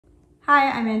Hi,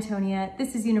 I'm Antonia.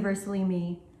 This is Universally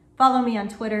Me. Follow me on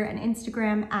Twitter and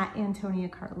Instagram at Antonia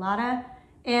Carlotta,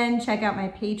 and check out my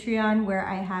Patreon where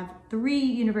I have 3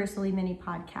 Universally mini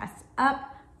podcasts up,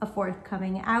 a 4th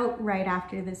coming out right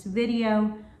after this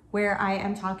video, where I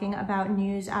am talking about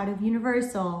news out of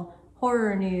Universal,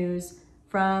 horror news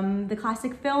from the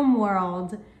classic film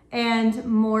world, and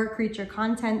more creature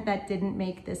content that didn't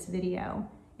make this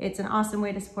video. It's an awesome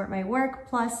way to support my work,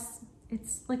 plus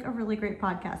it's like a really great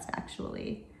podcast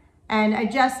actually. And I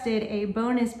just did a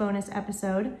bonus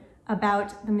episode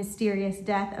about the mysterious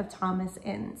death of Thomas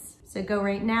Ince. So go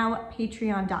right now,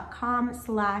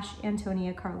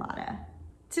 patreon.com/Antonia Carlotta.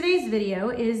 Today's video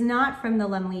is not from the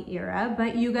Laemmle era,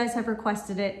 but you guys have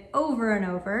requested it over and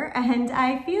over, and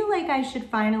I feel like I should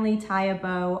finally tie a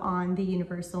bow on the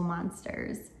Universal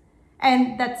monsters.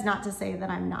 And that's not to say that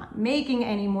I'm not making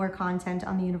any more content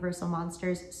on the Universal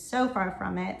monsters, so far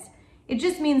from it. It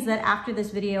just means that after this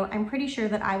video, I'm pretty sure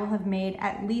that I will have made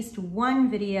at least one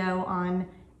video on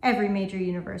every major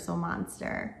Universal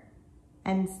monster.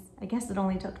 And I guess it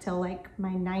only took till like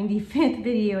my 95th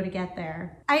video to get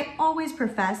there. I always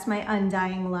profess my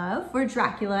undying love for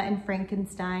Dracula and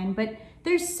Frankenstein, but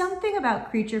there's something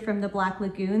about Creature from the Black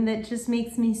Lagoon that just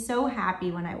makes me so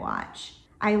happy when I watch.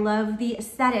 I love the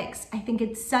aesthetics. I think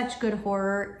it's such good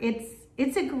horror.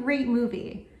 It's a great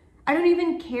movie. I don't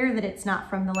even care that it's not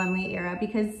from the Laemmle era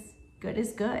because good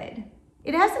is good.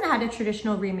 It hasn't had a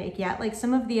traditional remake yet like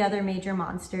some of the other major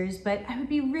monsters, but I would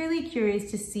be really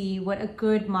curious to see what a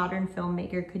good modern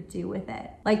filmmaker could do with it.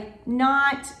 Like,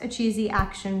 not a cheesy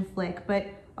action flick, but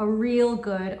a real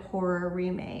good horror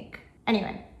remake.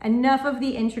 Anyway, enough of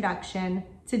the introduction.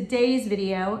 Today's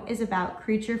video is about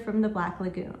Creature from the Black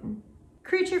Lagoon.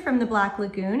 Creature from the Black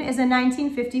Lagoon is a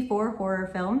 1954 horror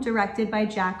film directed by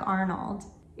Jack Arnold.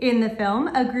 In the film,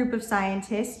 a group of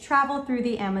scientists travel through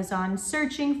the Amazon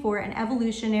searching for an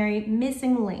evolutionary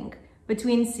missing link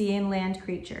between sea and land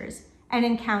creatures and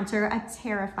encounter a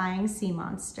terrifying sea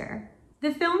monster.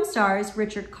 The film stars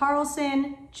Richard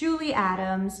Carlson, Julie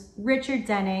Adams, Richard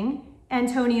Denning,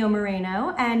 Antonio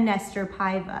Moreno, and Nestor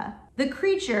Paiva. The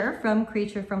creature from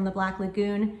the Black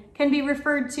Lagoon can be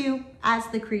referred to as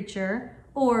the Creature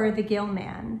or the Gill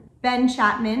Man. Ben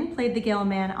Chapman played the Gill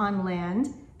Man on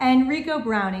land, and Ricou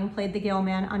played the Gill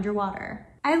Man underwater.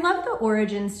 I love the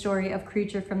origin story of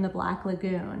Creature from the Black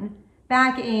Lagoon.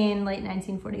 Back in late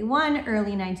 1941,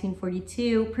 early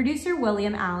 1942, producer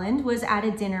William Allen was at a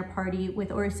dinner party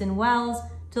with Orson Welles,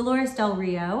 Dolores Del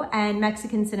Rio, and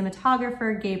Mexican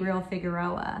cinematographer Gabriel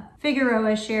Figueroa.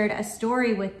 Figueroa shared a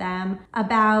story with them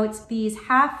about these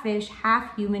half-fish,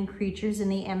 half-human creatures in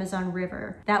the Amazon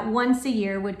River that once a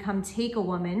year would come take a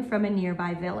woman from a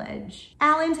nearby village.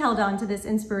 Allen held on to this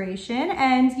inspiration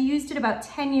and used it about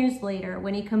 10 years later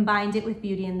when he combined it with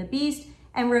Beauty and the Beast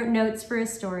and wrote notes for a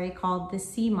story called The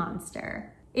Sea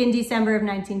Monster. In December of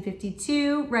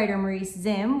 1952, writer Maurice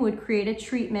Zimm would create a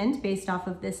treatment based off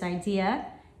of this idea,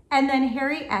 and then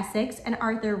Harry Essex and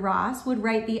Arthur Ross would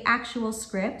write the actual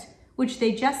script, which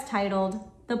they just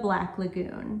titled The Black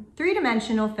Lagoon.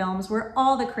 3-dimensional films were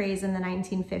all the craze in the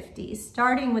 1950s,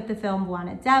 starting with the film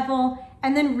Buona Devil,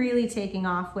 and then really taking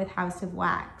off with House of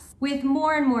Wax. With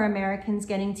more and more Americans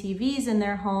getting TVs in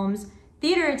their homes,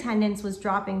 theater attendance was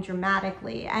dropping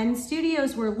dramatically, and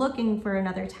studios were looking for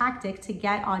another tactic to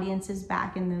get audiences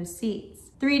back in those seats.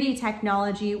 3D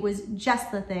technology was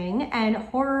just the thing, and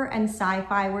horror and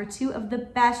sci-fi were 2 of the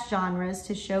best genres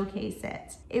to showcase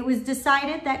it. It was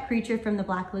decided that Creature from the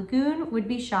Black Lagoon would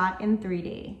be shot in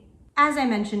 3D. As I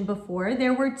mentioned before,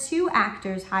 there were 2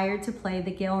 actors hired to play the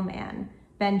Gill Man,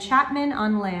 Ben Chapman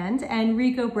on land and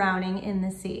Ricou in the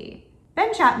sea.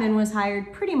 Ben Chapman was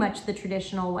hired pretty much the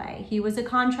traditional way. He was a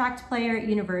contract player at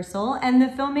Universal, and the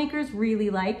filmmakers really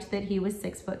liked that he was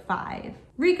 6'5".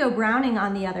 Ricou,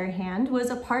 on the other hand, was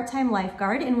a part-time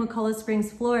lifeguard in Wakulla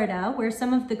Springs, Florida, where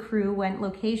some of the crew went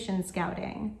location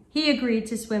scouting. He agreed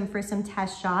to swim for some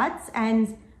test shots,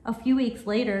 and a few weeks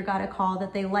later got a call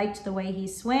that they liked the way he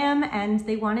swam and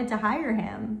they wanted to hire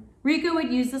him. Ricou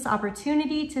would use this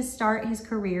opportunity to start his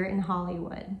career in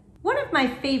Hollywood. One of my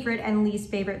favorite and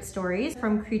least favorite stories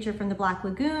from Creature from the Black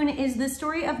Lagoon is the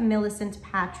story of Millicent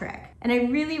Patrick. And I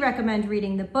really recommend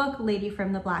reading the book Lady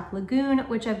from the Black Lagoon,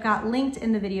 which I've got linked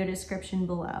in the video description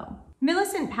below.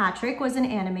 Millicent Patrick was an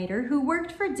animator who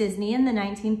worked for Disney in the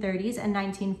 1930s and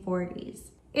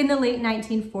 1940s. In the late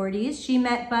 1940s, she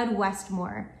met Bud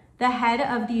Westmore, the head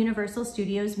of the Universal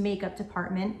Studios makeup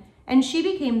department, and she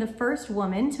became the first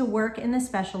woman to work in the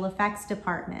special effects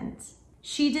department.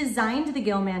 She designed the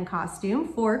Gill Man costume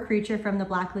for Creature from the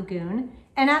Black Lagoon,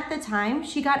 and at the time,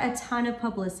 she got a ton of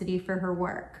publicity for her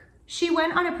work. She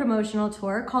went on a promotional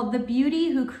tour called The Beauty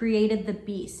Who Created the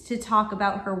Beast to talk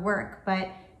about her work, but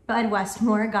Bud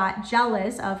Westmore got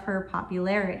jealous of her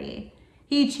popularity.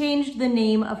 He changed the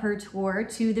name of her tour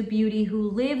to The Beauty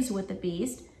Who Lives with the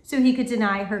Beast so he could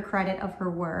deny her credit of her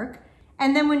work.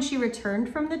 And then when she returned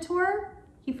from the tour,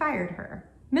 he fired her.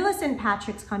 Millicent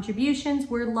Patrick's contributions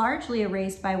were largely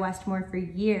erased by Westmore for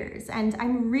years, and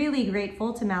I'm really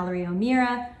grateful to Mallory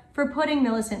O'Meara for putting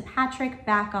Millicent Patrick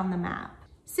back on the map.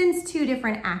 Since 2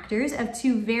 different actors of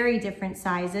 2 very different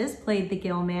sizes played the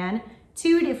Gill Man,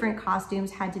 2 different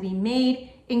costumes had to be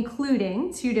made,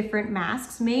 including 2 different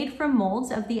masks made from molds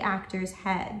of the actors'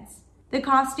 heads. The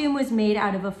costume was made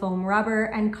out of a foam rubber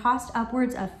and cost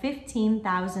upwards of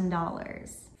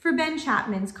 $15,000. For Ben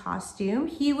Chapman's costume,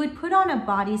 he would put on a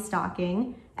body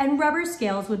stocking and rubber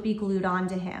scales would be glued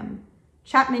onto him.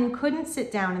 Chapman couldn't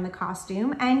sit down in the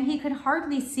costume and he could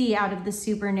hardly see out of the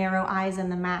super narrow eyes in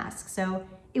the mask, so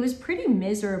it was pretty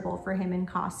miserable for him in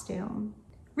costume.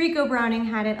 Ricou Browning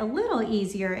had it a little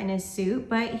easier in his suit,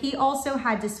 but he also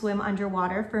had to swim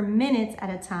underwater for minutes at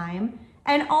a time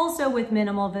and also with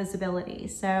minimal visibility,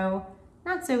 so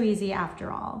not so easy after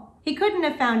all. He couldn't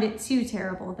have found it too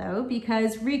terrible though,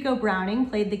 because Ricou Browning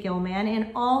played the Gill Man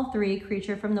in all 3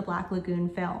 Creature from the Black Lagoon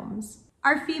films.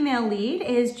 Our female lead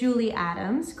is Julie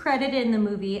Adams, credited in the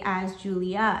movie as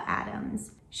Julia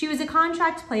Adams. She was a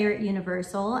contract player at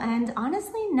Universal and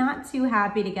honestly not too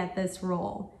happy to get this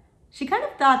role. She kind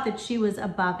of thought that she was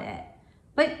above it,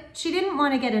 but she didn't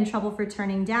want to get in trouble for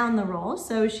turning down the role,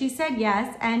 so she said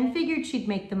yes and figured she'd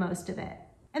make the most of it.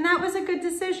 And that was a good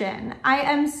decision. I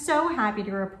am so happy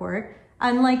to report,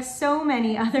 unlike so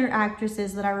many other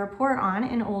actresses that I report on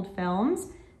in old films,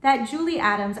 that Julie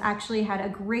Adams actually had a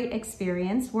great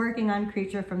experience working on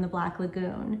Creature from the Black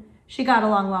Lagoon. She got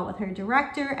along well with her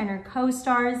director and her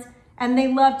co-stars, and they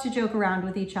loved to joke around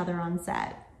with each other on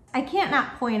set. I can't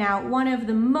not point out one of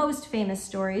the most famous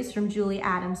stories from Julie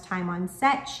Adams' time on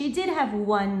set. She did have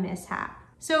one mishap.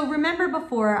 So remember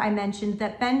before I mentioned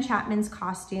that Ben Chapman's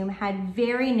costume had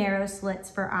very narrow slits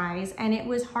for eyes and it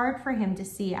was hard for him to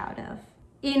see out of.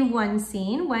 In one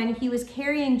scene, when he was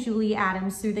carrying Julie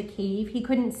Adams through the cave, he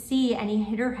couldn't see and he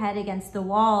hit her head against the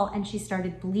wall and she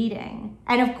started bleeding.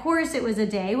 And of course it was a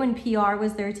day when PR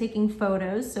was there taking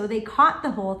photos, so they caught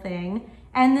the whole thing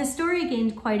and the story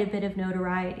gained quite a bit of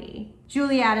notoriety.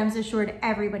 Julie Adams assured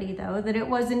everybody though that it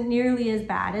wasn't nearly as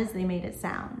bad as they made it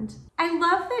sound. I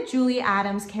love that Julie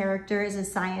Adams' character is a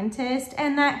scientist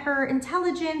and that her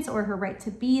intelligence or her right to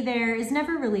be there is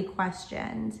never really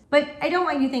questioned. But I don't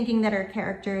want you thinking that her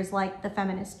character is like the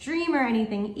feminist dream or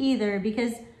anything either,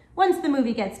 because once the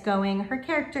movie gets going, her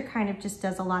character kind of just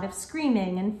does a lot of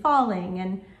screaming and falling,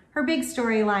 and her big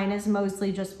storyline is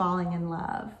mostly just falling in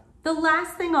love. The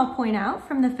last thing I'll point out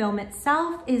from the film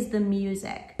itself is the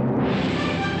music.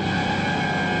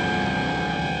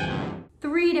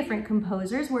 3 different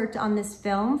composers worked on this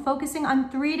film, focusing on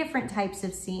 3 different types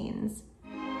of scenes.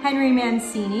 Henry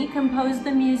Mancini composed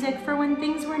the music for when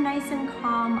things were nice and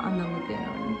calm on the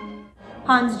lagoon.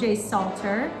 Hans J.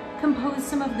 Salter composed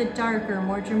some of the darker,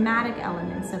 more dramatic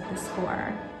elements of the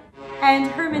score. And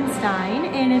Herman Stein,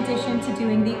 in addition to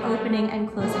doing the opening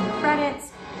and closing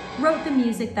credits, wrote the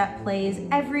music that plays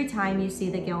every time you see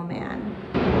the Gill Man.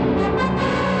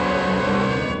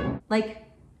 Like,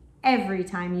 every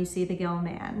time you see the Gill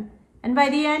Man. And by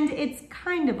the end, it's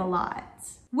kind of a lot.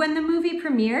 When the movie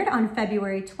premiered on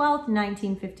February 12th,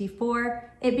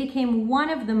 1954, it became one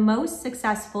of the most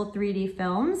successful 3D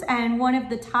films and one of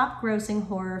the top grossing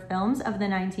horror films of the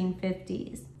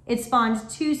 1950s. It spawned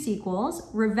 2 sequels,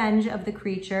 Revenge of the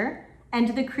Creature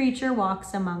and The Creature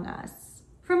Walks Among Us.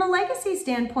 From a legacy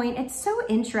standpoint, it's so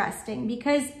interesting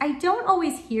because I don't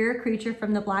always hear Creature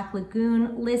from the Black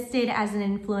Lagoon listed as an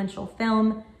influential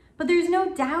film, but there's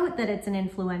no doubt that it's an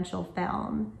influential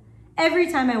film. Every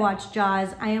time I watch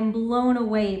Jaws, I am blown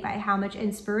away by how much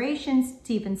inspiration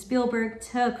Steven Spielberg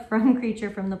took from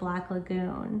Creature from the Black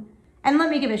Lagoon. And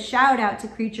let me give a shout out to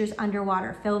Creature's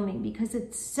underwater filming because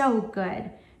it's so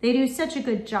good. They do such a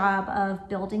good job of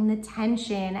building the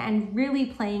tension and really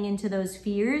playing into those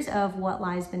fears of what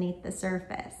lies beneath the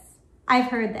surface.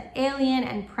 I've heard that Alien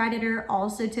and Predator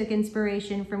also took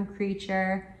inspiration from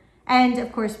Creature. And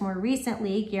of course, more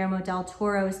recently, Guillermo del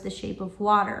Toro's The Shape of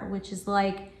Water, which is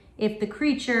like if the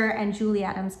creature and Julie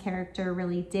Adams' character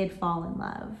really did fall in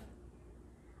love.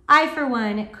 I, for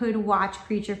one, could watch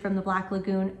Creature from the Black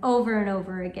Lagoon over and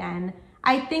over again.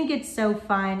 I think it's so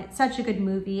fun. It's such a good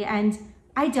movie, and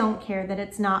I don't care that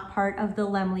it's not part of the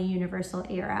Laemmle Universal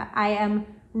era. I am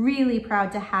really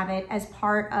proud to have it as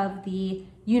part of the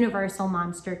Universal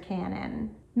Monster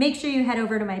canon. Make sure you head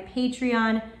over to my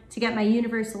Patreon to get my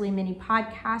Universally mini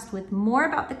podcast with more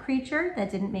about the creature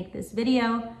that didn't make this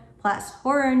video, plus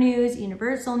horror news,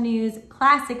 Universal news,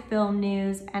 classic film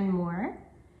news, and more.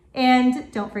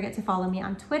 And don't forget to follow me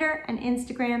on Twitter and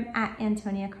Instagram at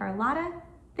Antonia Carlotta.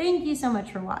 Thank you so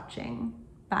much for watching.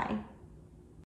 Bye.